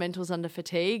fundamentals under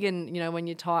fatigue, and when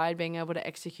you're tired, being able to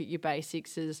execute your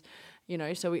basics is,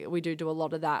 so we do a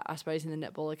lot of that, I suppose, in the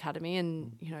Netball Academy,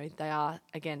 and they are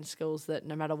again skills that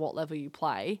no matter what level you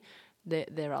play,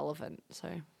 they're relevant. So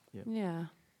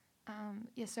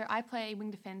so I play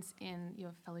wing defence in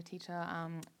your fellow teacher,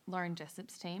 Lauren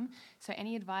Jessup's team. So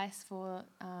any advice for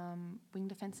wing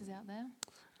defences out there?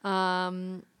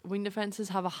 Wing defences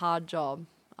have a hard job.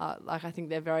 I think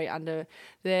they're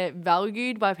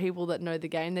valued by people that know the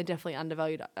game. They're definitely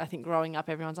undervalued. I think growing up,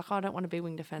 everyone's like, I don't want to be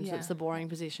wing defence. It's the boring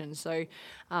position. So,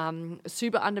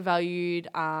 super undervalued.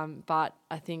 But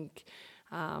I think,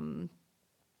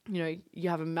 you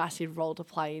have a massive role to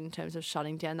play in terms of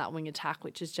shutting down that wing attack,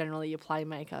 which is generally your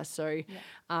playmaker. So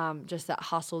just that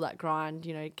hustle, that grind,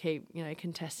 keep,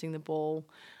 contesting the ball,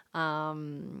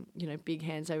 big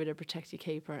hands over to protect your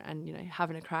keeper and,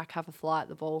 having a crack, have a fly at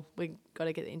the ball. We've got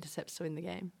to get the intercepts to win the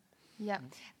game. Yeah.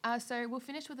 So we'll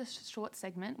finish with a short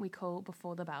segment we call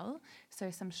Before the Bell.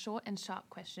 So some short and sharp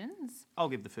questions. I'll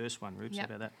give the first one, Rubes. How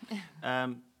about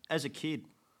that? As a kid,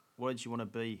 what did you want to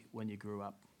be when you grew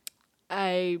up?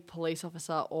 A police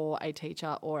officer or a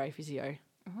teacher or a physio.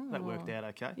 Ooh. That worked out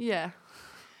okay. Yeah.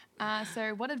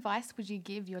 So what advice would you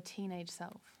give your teenage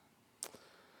self?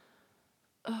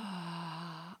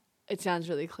 It sounds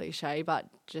really cliche, but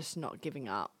just not giving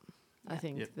up. I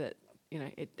think that,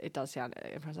 it does sound,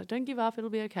 everyone's like, don't give up, it'll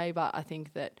be okay. But I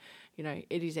think that,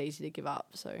 it is easy to give up.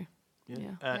 So,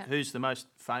 Who's the most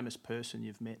famous person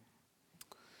you've met?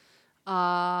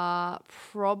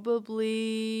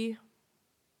 Probably,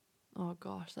 oh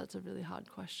gosh, that's a really hard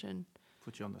question.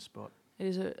 Put you on the spot. It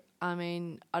is I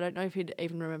don't know if he'd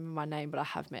even remember my name, but I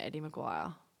have met Eddie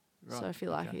Maguire. Right. So I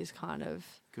feel like he's kind of...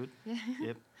 Good.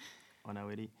 Yep. I know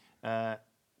Eddie.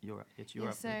 You're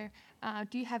up. So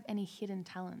do you have any hidden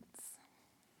talents?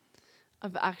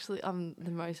 I'm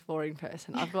the most boring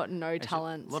person. I've got no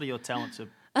talents. A lot of your talents are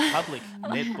public.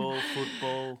 Netball,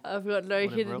 football. I've got no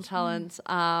hidden talents.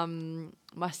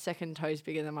 My second toe's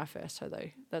bigger than my first toe, though.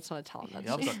 That's not a talent. I've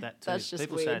got that too. That's just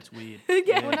People weird. say it's weird.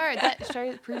 Yeah. Well, no,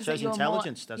 that proves that you're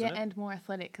intelligence, more, doesn't it? and more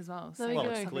athletic as well. So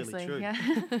it's clearly true. Yeah.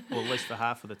 Well, at least for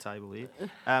half of the table here.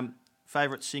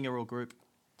 Favourite singer or group?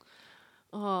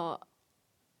 Oh,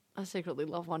 I secretly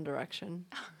love One Direction.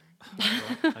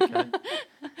 Right, okay.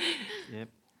 Yep.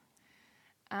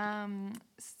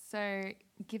 So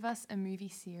give us a movie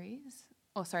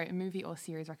or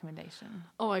series recommendation.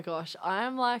 Oh my gosh, I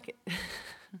am like,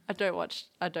 I don't watch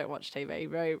TV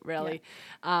very rarely.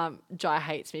 Yeah. Jai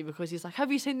hates me because he's like,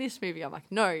 "Have you seen this movie?" I'm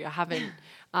like, "No, I haven't."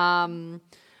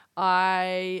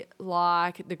 I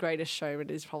like The Greatest Showman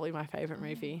is probably my favourite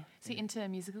movie. So you're into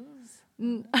musicals?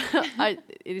 It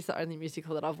is the only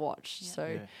musical that I've watched. Yeah.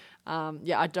 So,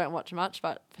 I don't watch much,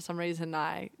 but for some reason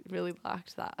I really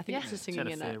liked that. I think it's the singing in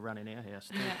it. It's had a fair run in our house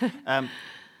too.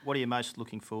 What are you most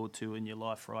looking forward to in your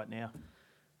life right now?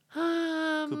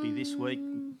 Could be this week,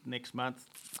 next month,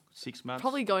 6 months.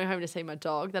 Probably going home to see my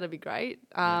dog. That'd be great.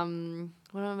 What am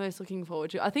I most looking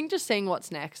forward to? I think just seeing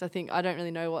what's next. I think I don't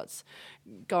really know what's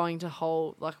going to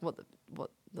hold, like what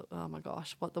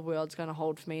the world's going to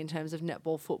hold for me in terms of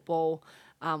netball, football,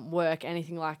 work,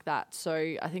 anything like that.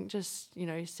 So I think just,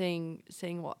 seeing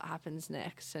what happens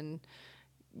next, and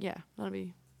that'll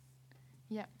be.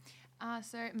 Yeah.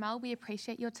 So Mel, we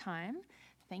appreciate your time.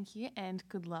 Thank you and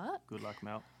good luck. Good luck,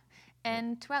 Mel.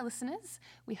 And to our listeners,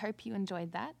 we hope you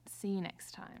enjoyed that. See you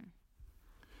next time.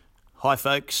 Hi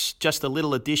folks, just a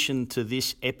little addition to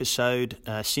this episode.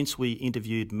 Since we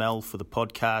interviewed Mel for the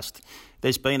podcast,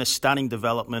 there's been a stunning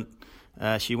development.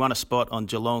 She won a spot on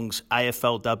Geelong's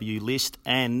AFLW list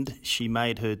and she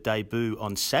made her debut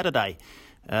on Saturday.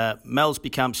 Mel's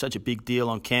become such a big deal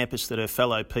on campus that her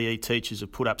fellow PE teachers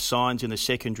have put up signs in the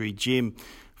secondary gym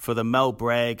for the Mel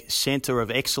Bragg Centre of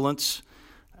Excellence.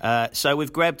 So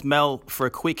we've grabbed Mel for a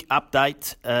quick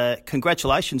update.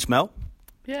 Congratulations, Mel.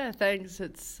 Yeah, thanks.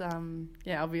 It's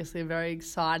obviously a very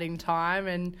exciting time,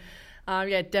 and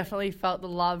definitely felt the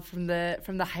love from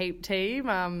the Heap team.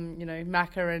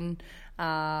 Macca and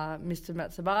Mr.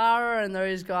 Matsubara and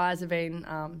those guys have been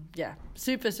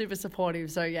super supportive.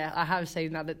 So I have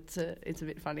seen that. It's a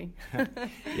bit funny.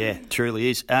 Yeah, truly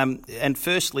is. And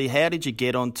firstly, how did you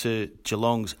get onto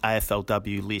Geelong's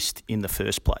AFLW list in the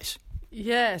first place?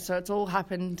 Yeah, so it's all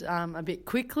happened a bit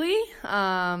quickly.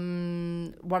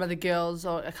 One of the girls,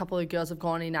 or a couple of girls, have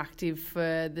gone inactive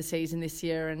for the season this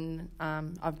year, and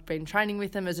I've been training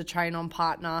with them as a train-on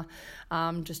partner,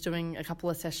 just doing a couple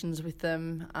of sessions with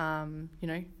them,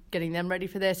 getting them ready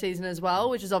for their season as well,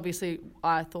 which is obviously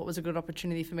I thought was a good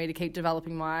opportunity for me to keep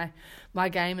developing my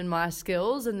game and my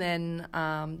skills. And then,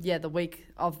 the week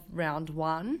of round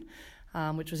one,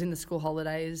 which was in the school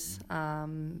holidays.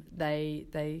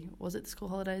 They was it the school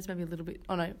holidays? Maybe a little bit.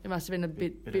 Oh no, it must have been a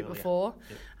bit before.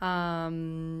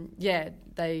 Yep.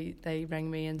 They rang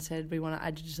me and said, we want to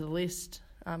add you to the list.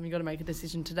 You got to make a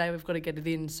decision today. We've got to get it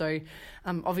in. So,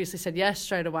 obviously said yes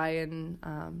straight away, and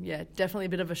definitely a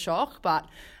bit of a shock. But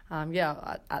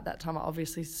at that time, I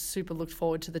obviously super looked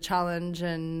forward to the challenge,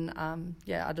 and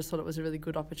I just thought it was a really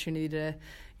good opportunity to,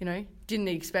 didn't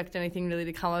expect anything really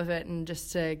to come of it, and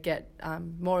just to get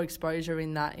more exposure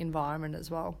in that environment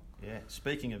as well. Yeah.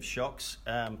 Speaking of shocks,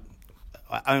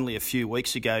 only a few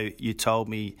weeks ago you told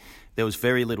me there was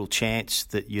very little chance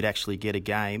that you'd actually get a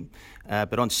game.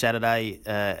 But on Saturday,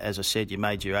 as I said, you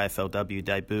made your AFLW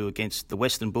debut against the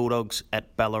Western Bulldogs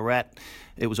at Ballarat.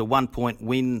 It was a 1-point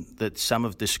win that some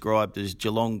have described as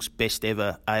Geelong's best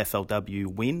ever AFLW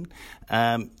win.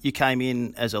 You came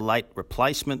in as a late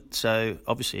replacement, so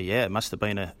obviously, it must have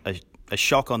been a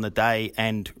shock on the day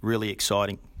and really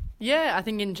exciting. Yeah, I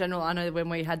think in general, I know when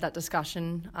we had that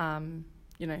discussion, I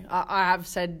have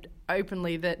said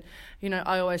openly that,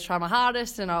 I always try my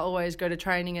hardest and I always go to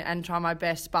training and try my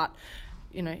best. But,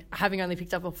 having only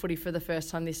picked up a footy for the first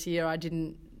time this year, I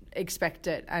didn't expect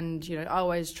it. And, I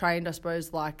always trained, I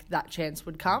suppose, like that chance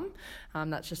would come.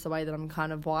 That's just the way that I'm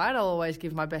kind of wired. I'll always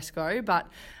give my best go. But,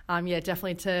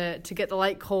 definitely to get the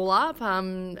late call up,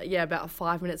 about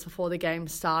 5 minutes before the game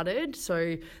started.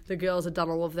 So the girls had done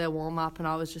all of their warm-up and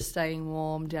I was just staying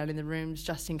warm down in the rooms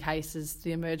just in case as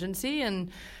the emergency. And,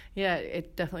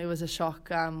 it definitely was a shock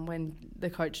when the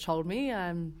coach told me.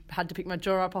 Had to pick my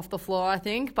jaw up off the floor, I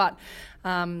think. But,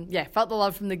 felt the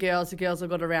love from the girls. The girls all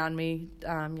got around me.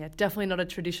 Definitely not a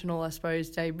traditional, I suppose,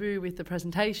 debut with the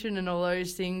presentation and all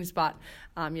those things. But,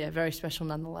 very special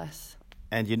nonetheless.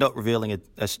 And you're not revealing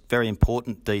a very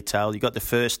important detail. You got the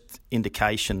first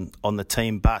indication on the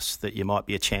team bus that you might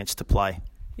be a chance to play.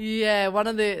 Yeah, one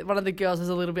of the girls was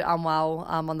a little bit unwell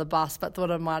on the bus, but thought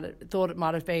it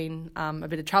might have been a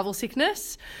bit of travel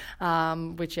sickness,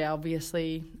 which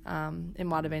obviously it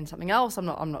might have been something else. I'm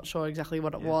not sure exactly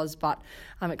what it was, but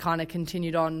it kind of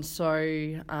continued on.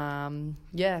 So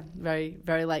very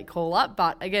very late call up.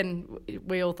 But again,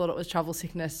 we all thought it was travel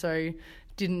sickness, so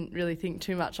didn't really think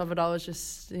too much of it. I was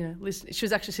just listening. She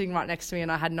was actually sitting right next to me,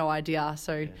 and I had no idea.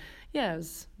 So it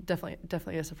was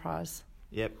definitely a surprise.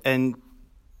 Yep, and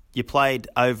you played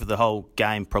over the whole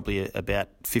game, probably about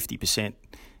 50%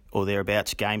 or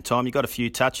thereabouts game time. You got a few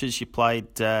touches. You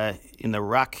played in the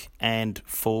ruck and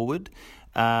forward.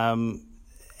 How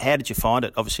did you find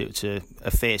it? Obviously, it's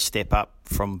a fair step up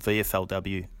from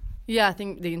VFLW. Yeah, I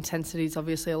think the intensity is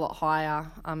obviously a lot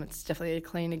higher. It's definitely a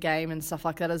cleaner game and stuff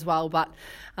like that as well. But,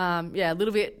 a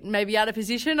little bit maybe out of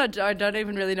position. I don't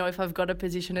even really know if I've got a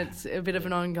position. It's a bit of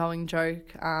an ongoing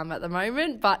joke at the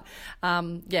moment. But,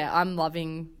 I'm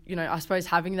loving, I suppose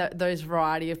having those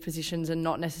variety of positions and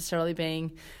not necessarily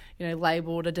being,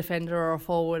 labelled a defender or a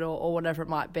forward or whatever it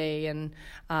might be. And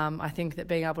I think that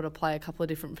being able to play a couple of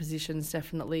different positions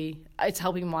definitely, it's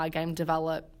helping my game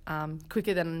develop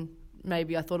quicker than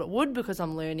maybe I thought it would, because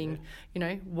I'm learning,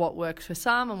 what works for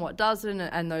some and what doesn't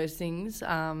and those things.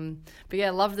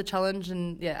 Love the challenge.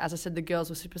 And as I said, the girls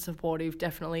were super supportive.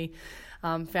 Definitely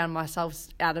found myself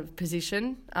out of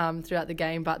position throughout the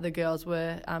game, but the girls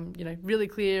were, really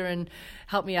clear and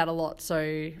helped me out a lot.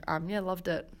 So, loved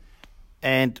it.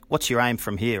 And what's your aim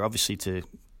from here? Obviously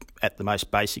at the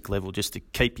most basic level, just to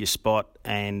keep your spot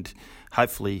and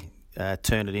hopefully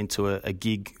turn it into a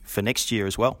gig for next year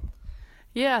as well.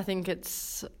 Yeah, I think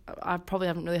I probably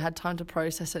haven't really had time to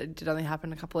process it. It did only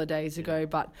happen a couple of days ago,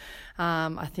 but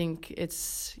I think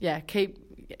it's, keep,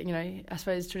 I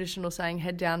suppose traditional saying,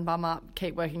 head down, bum up,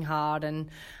 keep working hard and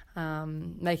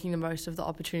making the most of the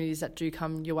opportunities that do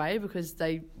come your way, because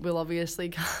they will obviously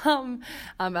come,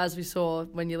 as we saw,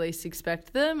 when you least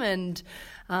expect them, and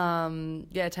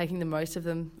taking the most of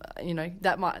them.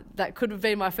 That could have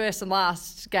been my first and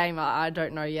last game. I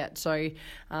don't know yet. So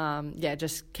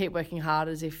just keep working hard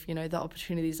as if the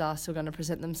opportunities are still going to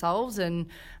present themselves, and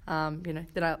then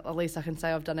at least I can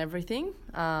say I've done everything.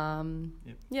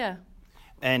 Yeah.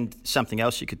 And something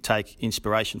else you could take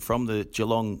inspiration from, the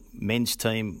Geelong men's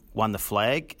team won the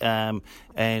flag,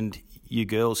 and you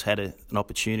girls had an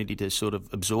opportunity to sort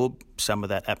of absorb some of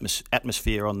that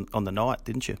atmosphere on the night,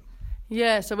 didn't you?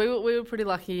 Yeah, so we were pretty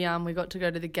lucky. We got to go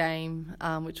to the game,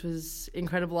 which was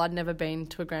incredible. I'd never been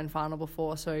to a grand final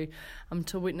before, so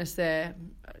to witness their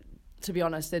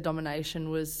domination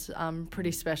was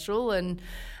pretty special, and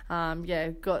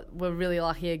we're really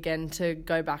lucky again to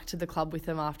go back to the club with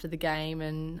them after the game,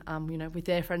 and with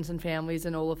their friends and families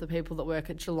and all of the people that work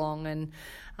at Geelong, and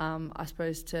I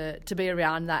suppose to be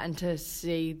around that and to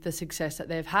see the success that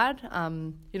they've had.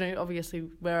 Obviously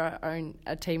we're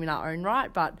a team in our own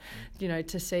right, but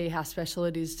to see how special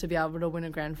it is to be able to win a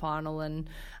grand final and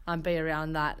be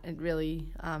around that, it really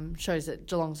shows that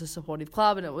Geelong's a supportive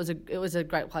club, and it was a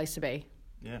great place to be.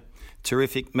 Yeah,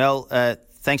 terrific, Mel.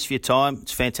 Thanks for your time.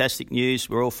 It's fantastic news.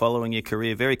 We're all following your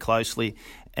career very closely,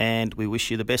 and we wish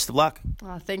you the best of luck.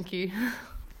 Thank you.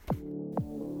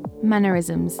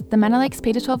 Manorisms, the Manor Lakes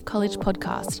Peter 12 College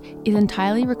podcast, is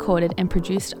entirely recorded and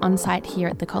produced on site here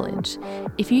at the college.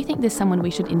 If you think there's someone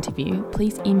we should interview,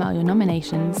 please email your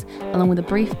nominations along with a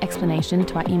brief explanation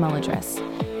to our email address,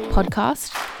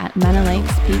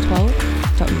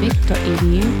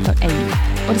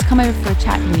 podcast@manorlakesp12.vic.edu.au, or just come over for a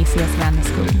chat when you see us around the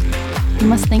school. We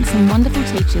must thank some wonderful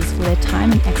teachers for their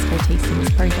time and expertise in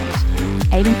this project.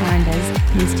 Aiden Arandez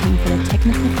and his team for their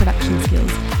technical production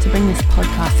skills to bring this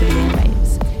podcast to the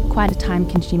airwaves. Quite a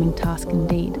time-consuming task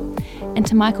indeed. And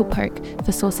to Michael Polk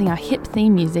for sourcing our hip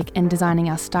theme music and designing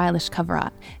our stylish cover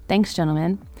art. Thanks,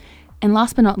 gentlemen. And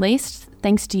last but not least,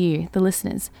 thanks to you, the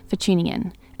listeners, for tuning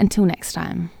in. Until next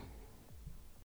time.